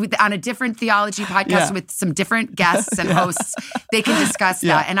 and on a different theology podcast with some different guests and hosts, they can discuss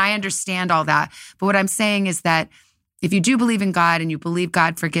that. And I understand all that. But what I'm saying is that if you do believe in God and you believe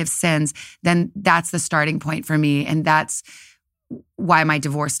God forgives sins, then that's the starting point for me. And that's why my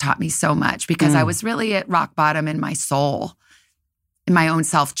divorce taught me so much, because I was really at rock bottom in my soul, in my own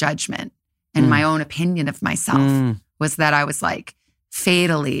self-judgment and my own opinion of myself was that I was like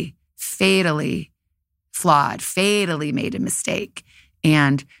fatally flawed, fatally made a mistake.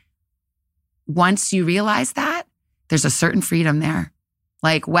 And once you realize that, there's a certain freedom there.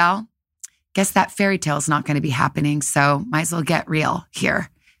 Like, well, guess that fairy tale is not going to be happening, so might as well get real here.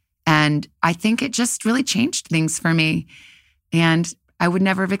 And I think it just really changed things for me. And I would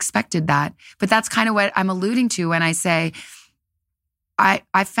never have expected that. But that's kind of what I'm alluding to when I say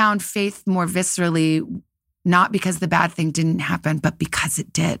I found faith more viscerally, not because the bad thing didn't happen, but because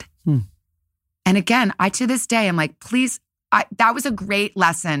it did. And again, to this day, I'm like, please, that was a great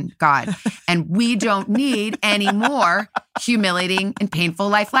lesson, God. And we don't need any more humiliating and painful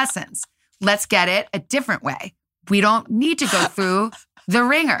life lessons. Let's get it a different way. We don't need to go through the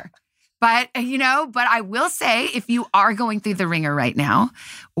ringer. But, but I will say, if you are going through the ringer right now,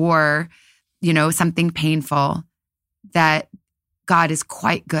 or, something painful, that God is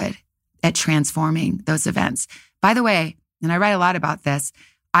quite good at transforming those events. By the way, and I write a lot about this,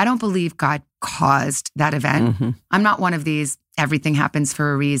 I don't believe God caused that event. I'm not one of these, everything happens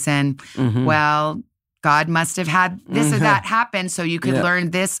for a reason. Well, God must have had this or that happen so you could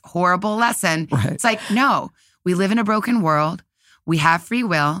learn this horrible lesson. Right. It's like, no, we live in a broken world. We have free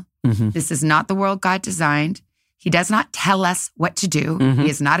will. This is not the world God designed. He does not tell us what to do. He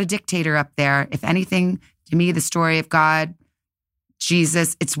is not a dictator up there. If anything, to me, the story of God,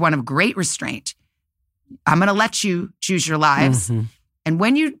 Jesus, it's one of great restraint. I'm going to let you choose your lives. And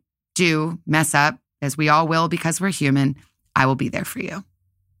when you do mess up, as we all will because we're human, I will be there for you.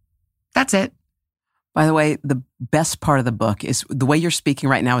 That's it. By the way, the best part of the book is the way you're speaking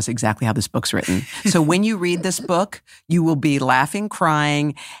right now is exactly how this book's written. So when you read this book, you will be laughing,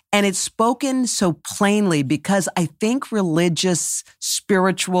 crying, and it's spoken so plainly because I think religious,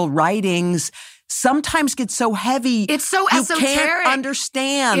 spiritual writings sometimes get so heavy. It's so esoteric. You can't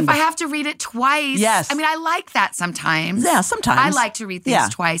understand. If I have to read it twice. Yes. I mean, I like that sometimes. Yeah, sometimes. I like to read things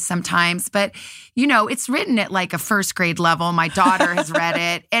twice sometimes. But, it's written at like a first grade level. My daughter has read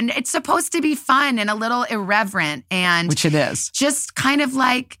it. And it's supposed to be fun and a little irreverent. Which it is. Just kind of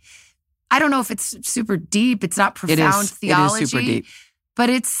like, I don't know if it's super deep. It's not profound theology. It is super deep. But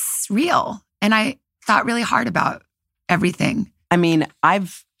it's real. And I thought really hard about everything. I mean,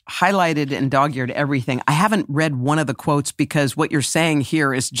 I've highlighted and dog-eared everything. I haven't read one of the quotes because what you're saying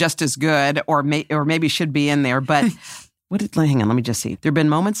here is just as good or maybe should be in there. But hang on, let me just see. There have been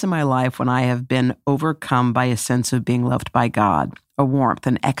moments in my life when I have been overcome by a sense of being loved by God, a warmth,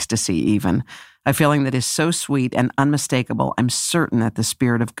 an ecstasy even, a feeling that is so sweet and unmistakable. I'm certain that the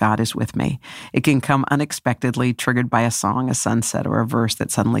Spirit of God is with me. It can come unexpectedly, triggered by a song, a sunset, or a verse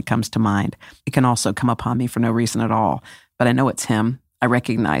that suddenly comes to mind. It can also come upon me for no reason at all, but I know it's Him. I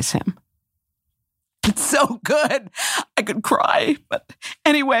recognize Him. It's so good. I could cry. But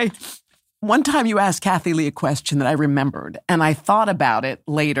anyway, one time you asked Kathy Lee a question that I remembered, and I thought about it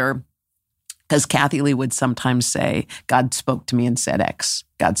later because Kathy Lee would sometimes say, God spoke to me and said X.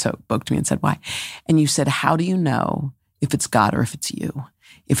 God spoke to me and said Y. And you said, how do you know if it's God or if it's you?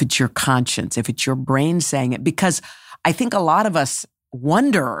 If it's your conscience, if it's your brain saying it? Because I think a lot of us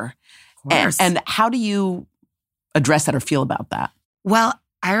wonder, and how do you address that or feel about that? Well,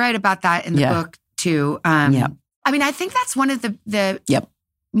 I write about that in the book too. I mean, I think that's one of the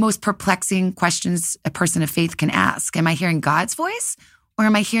most perplexing questions a person of faith can ask. Am I hearing God's voice or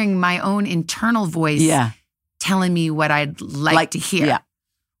am I hearing my own internal voice telling me what I'd like to hear? Yeah.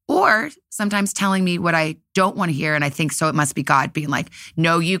 Or sometimes telling me what I don't want to hear. And I think so it must be God being like,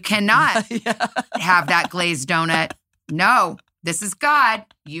 no, you cannot have that glazed donut. No. This is God.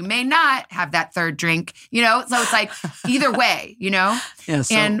 You may not have that third drink, So it's like either way, Yeah,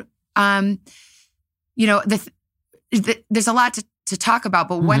 so. And, there's a lot to talk about.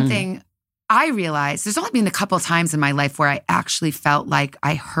 But one thing I realized, there's only been a couple of times in my life where I actually felt like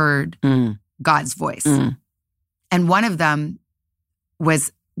I heard God's voice. And one of them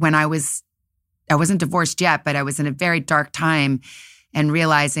was when I was I wasn't divorced yet, but I was in a very dark time and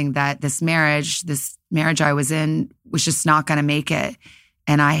realizing that this marriage I was in was just not going to make it.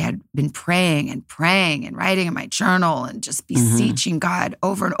 And I had been praying and writing in my journal and just beseeching God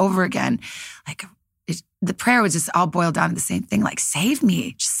over and over again. Like the prayer was just all boiled down to the same thing, like, save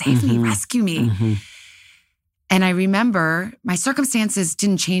me, just save me, rescue me. And I remember my circumstances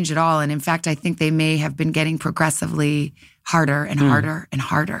didn't change at all. And in fact, I think they may have been getting progressively harder and harder and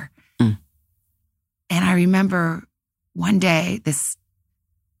harder. And I remember one day this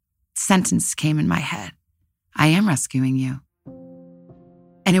sentence came in my head: I am rescuing you.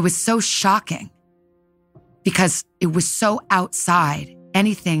 And it was so shocking because it was so outside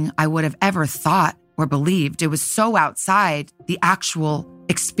anything I would have ever thought or believed. It was so outside the actual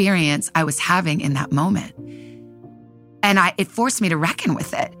experience I was having in that moment. And it forced me to reckon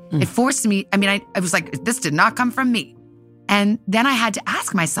with it. It forced me, I was like, this did not come from me. And then I had to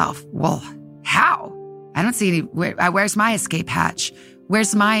ask myself, well, how? I don't see where's my escape hatch?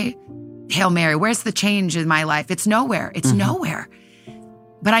 Where's my Hail Mary? Where's the change in my life? It's nowhere. It's nowhere.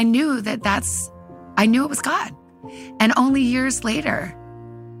 But I knew I knew it was God. And only years later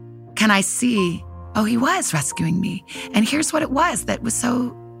can I see, oh, he was rescuing me. And here's what it was that was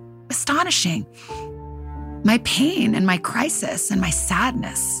so astonishing. My pain and my crisis and my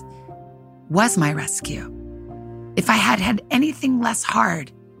sadness was my rescue. If I had had anything less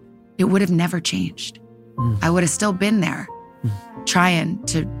hard, it would have never changed. I would have still been there trying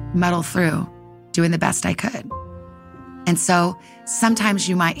to muddle through, doing the best I could. And so sometimes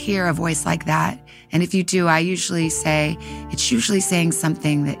you might hear a voice like that. And if you do, I usually say, it's usually saying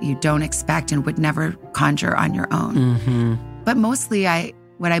something that you don't expect and would never conjure on your own. But mostly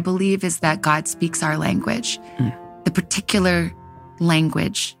what I believe is that God speaks our language, the particular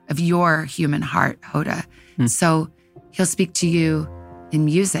language of your human heart, Hoda. So he'll speak to you in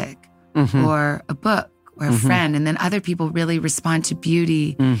music or a book or a friend. And then other people really respond to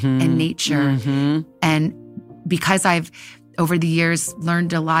beauty and nature. And because I've, over the years,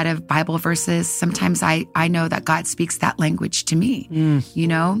 learned a lot of Bible verses, sometimes I know that God speaks that language to me,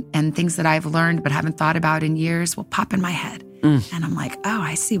 and things that I've learned but haven't thought about in years will pop in my head. And I'm like, oh,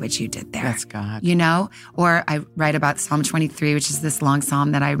 I see what you did there. That's God. Or I write about Psalm 23, which is this long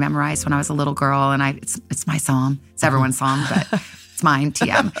psalm that I memorized when I was a little girl. And it's my psalm. It's everyone's psalm, but it's mine,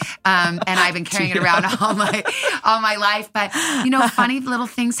 TM. And I've been carrying it around all my life. But, funny little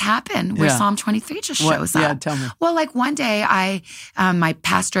things happen where Psalm 23 just shows up. Yeah, tell me. Well, like one day my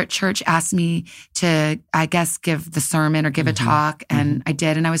pastor at church asked me to, I guess, give the sermon or give a talk. And I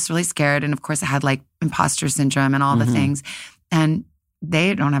did. And I was really scared. And of course I had like imposter syndrome and all the things. And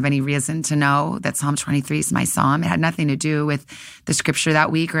they don't have any reason to know that Psalm 23 is my psalm. It had nothing to do with the scripture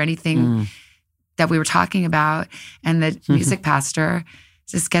that week or anything that we were talking about. And the music pastor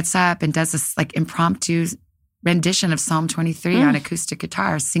just gets up and does this like impromptu rendition of Psalm 23 on acoustic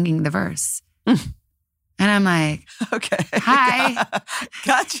guitar, singing the verse. And I'm like, okay, hi.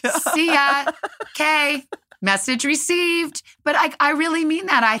 Gotcha. See ya. Okay. Message received. But I really mean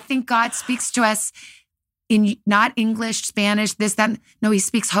that. I think God speaks to us in not English, Spanish, this, that. No, he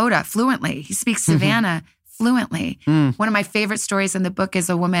speaks Hoda fluently. He speaks Savannah fluently. One of my favorite stories in the book is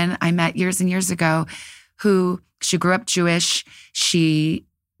a woman I met years and years ago who, she grew up Jewish. She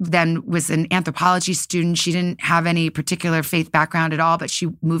then was an anthropology student. She didn't have any particular faith background at all, but she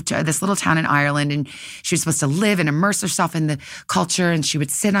moved to this little town in Ireland and she was supposed to live and immerse herself in the culture. And she would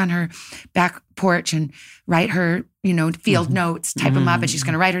sit on her back porch and write her, field notes, type them up, and she's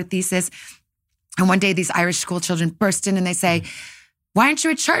going to write her thesis. And one day these Irish school children burst in and they say, why aren't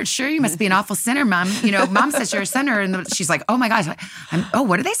you at church? Sure, you must be an awful sinner, Mom. Mom says you're a sinner. And she's like, oh my gosh.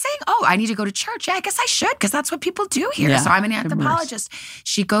 What are they saying? Oh, I need to go to church. Yeah, I guess I should because that's what people do here. Yeah, so I'm an anthropologist.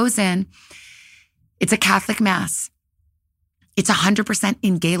 She goes in. It's a Catholic mass. It's 100%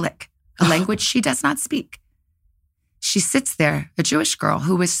 in Gaelic, a language she does not speak. She sits there, a Jewish girl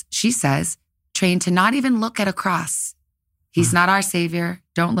who was, she says, trained to not even look at a cross. He's not our savior.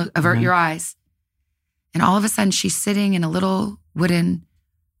 Don't look, avert your eyes. And all of a sudden, she's sitting in a little wooden,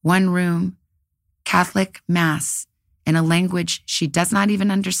 one-room Catholic mass in a language she does not even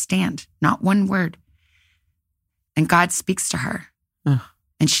understand, not one word. And God speaks to her,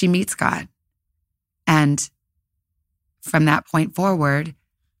 and she meets God. And from that point forward,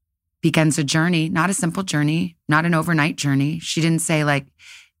 begins a journey, not a simple journey, not an overnight journey. She didn't say like,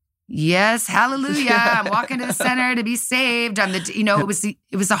 yes, hallelujah, I'm walking to the center to be saved.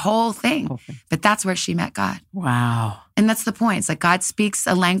 It was a whole thing. But that's where she met God. Wow. And that's the point. It's like God speaks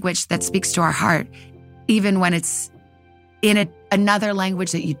a language that speaks to our heart, even when it's in another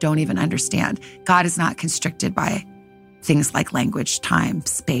language that you don't even understand. God is not constricted by things like language, time,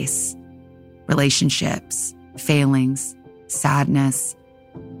 space, relationships, failings, sadness.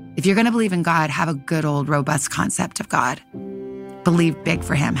 If you're going to believe in God, have a good old robust concept of God. Believe big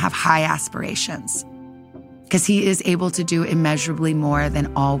for him. Have high aspirations. Because he is able to do immeasurably more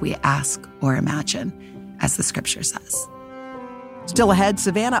than all we ask or imagine, as the scripture says. Still ahead,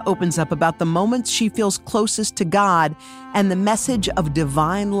 Savannah opens up about the moments she feels closest to God and the message of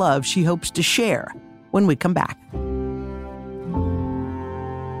divine love she hopes to share when we come back.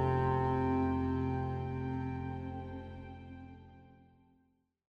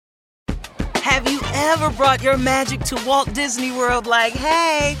 Have you ever brought your magic to Walt Disney World like,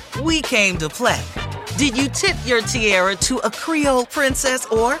 hey, we came to play? Did you tip your tiara to a Creole princess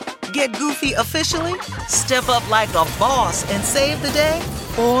or get goofy officially? Step up like a boss and save the day?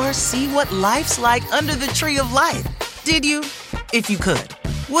 Or see what life's like under the tree of life? Did you? If you could.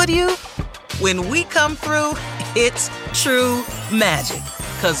 Would you? When we come through, it's true magic.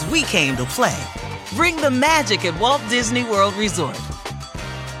 'Cause we came to play. Bring the magic at Walt Disney World Resort.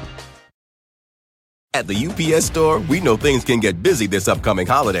 At the UPS Store, we know things can get busy this upcoming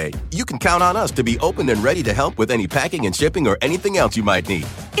holiday. You can count on us to be open and ready to help with any packing and shipping or anything else you might need.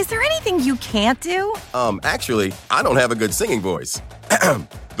 Is there anything you can't do? Actually, I don't have a good singing voice.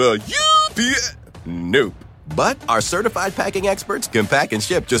 The UPS... Nope. But our certified packing experts can pack and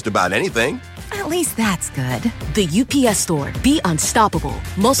ship just about anything. At least that's good. The UPS Store. Be unstoppable.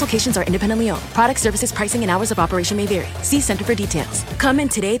 Most locations are independently owned. Product, services, pricing, and hours of operation may vary. See Center for details. Come in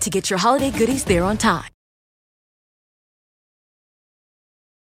today to get your holiday goodies there on time.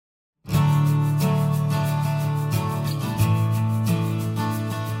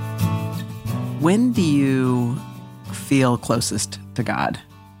 When do you feel closest to God?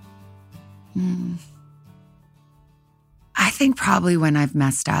 I think probably when I've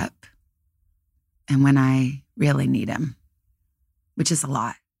messed up and when I really need him, which is a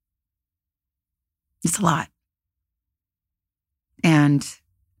lot. It's a lot. And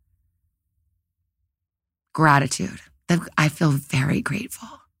gratitude. I feel very grateful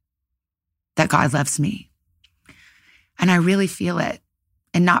that God loves me. And I really feel it.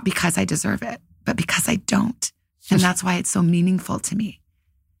 And not because I deserve it, but because I don't. And that's why it's so meaningful to me.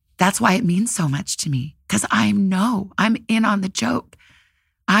 That's why it means so much to me. Because I'm in on the joke.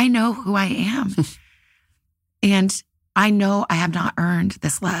 I know who I am. And I know I have not earned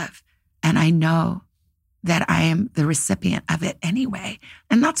this love. And I know that I am the recipient of it anyway.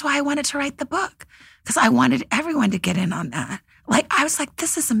 And that's why I wanted to write the book. Because I wanted everyone to get in on that. I was like,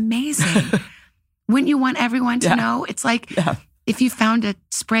 this is amazing. Wouldn't you want everyone to know? It's like if you found a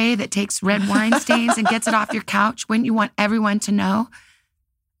spray that takes red wine stains and gets it off your couch, wouldn't you want everyone to know?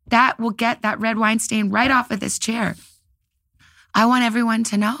 That will get that red wine stain right off of this chair. I want everyone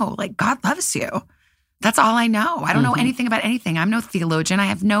to know, God loves you. That's all I know. I don't know anything about anything. I'm no theologian. I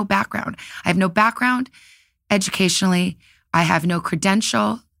have no background. I have no background educationally. I have no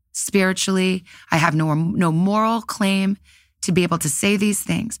credential spiritually. I have no moral claim to be able to say these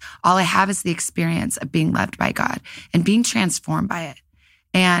things. All I have is the experience of being loved by God and being transformed by it.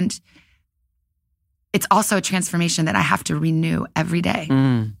 And it's also a transformation that I have to renew every day.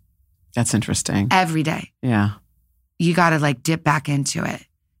 That's interesting. Every day. Yeah. You got to dip back into it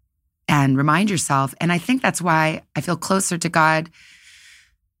and remind yourself. And I think that's why I feel closer to God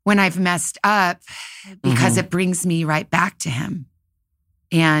when I've messed up, because it brings me right back to him.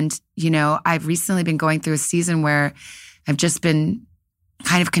 And, I've recently been going through a season where I've just been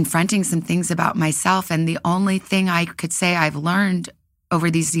kind of confronting some things about myself. And the only thing I could say I've learned over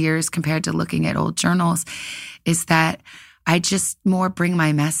these years compared to looking at old journals is that I just more bring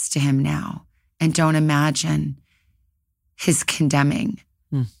my mess to him now and don't imagine his condemning.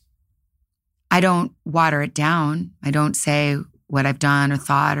 I don't water it down. I don't say what I've done or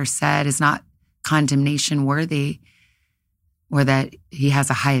thought or said is not condemnation worthy or that he has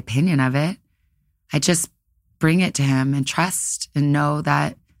a high opinion of it. I just bring it to him and trust and know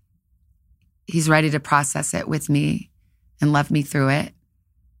that he's ready to process it with me and love me through it.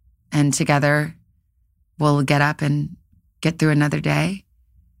 And together we'll get up and get through another day.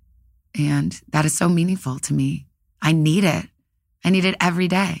 And that is so meaningful to me. I need it. I need it every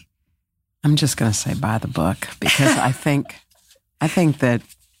day. I'm just going to say buy the book because I think that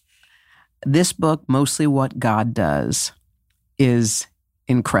this book, Mostly What God Does, is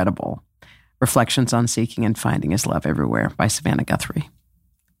incredible. Reflections on Seeking and Finding His Love Everywhere by Savannah Guthrie.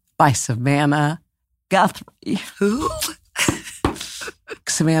 By Savannah Guthrie. Who?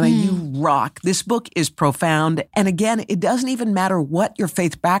 Savannah, you rock. This book is profound. And again, it doesn't even matter what your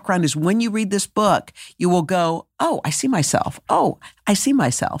faith background is. When you read this book, you will go, oh, I see myself. Oh, I see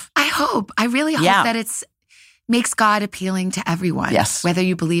myself. I hope. I really hope that it's makes God appealing to everyone. Yes. Whether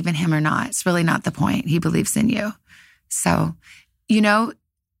you believe in him or not. It's really not the point. He believes in you. So, you know,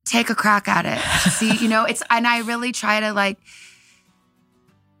 take a crack at it. See, you know, and I really try to like,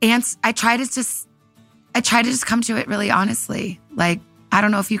 I try to just come to it really honestly. Like, I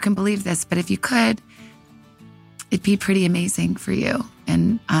don't know if you can believe this, but if you could, it'd be pretty amazing for you.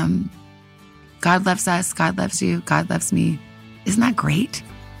 And God loves us. God loves you. God loves me. Isn't that great?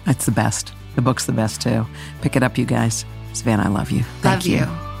 That's the best. The book's the best, too. Pick it up, you guys. Savannah, I love you. Thank you.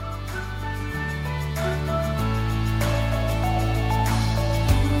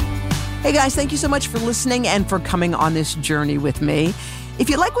 Hey, guys, thank you so much for listening and for coming on this journey with me. If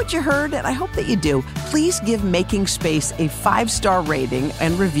you like what you heard, and I hope that you do, please give Making Space a 5-star rating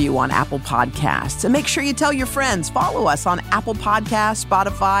and review on Apple Podcasts. And make sure you tell your friends. Follow us on Apple Podcasts,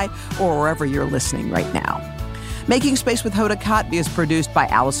 Spotify, or wherever you're listening right now. Making Space with Hoda Kotb is produced by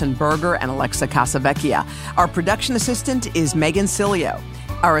Allison Berger and Alexa Casavecchia. Our production assistant is Megan Cilio.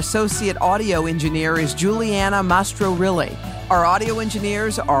 Our associate audio engineer is Juliana Mastrorilli. Our audio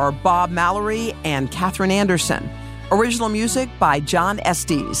engineers are Bob Mallory and Catherine Anderson. Original music by John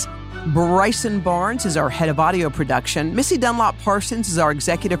Estes. Bryson Barnes is our head of audio production. Missy Dunlop Parsons is our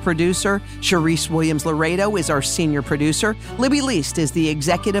executive producer. Sharice Williams-Laredo is our senior producer. Libby Least is the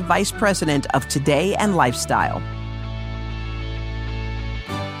executive vice president of Today and Lifestyle.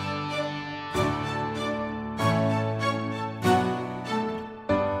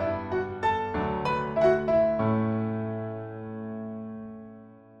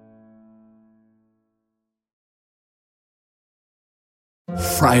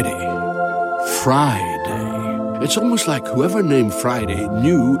 Friday. It's almost like whoever named Friday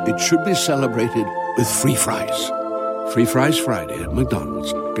knew it should be celebrated with free fries. Free Fries Friday at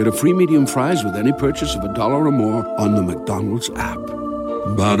McDonald's. Get a free medium fries with any purchase of $1 or more on the McDonald's app.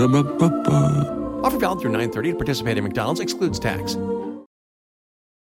 Ba-da-ba-ba-ba. Offer valid through 9/30 to participate in McDonald's. Excludes tax.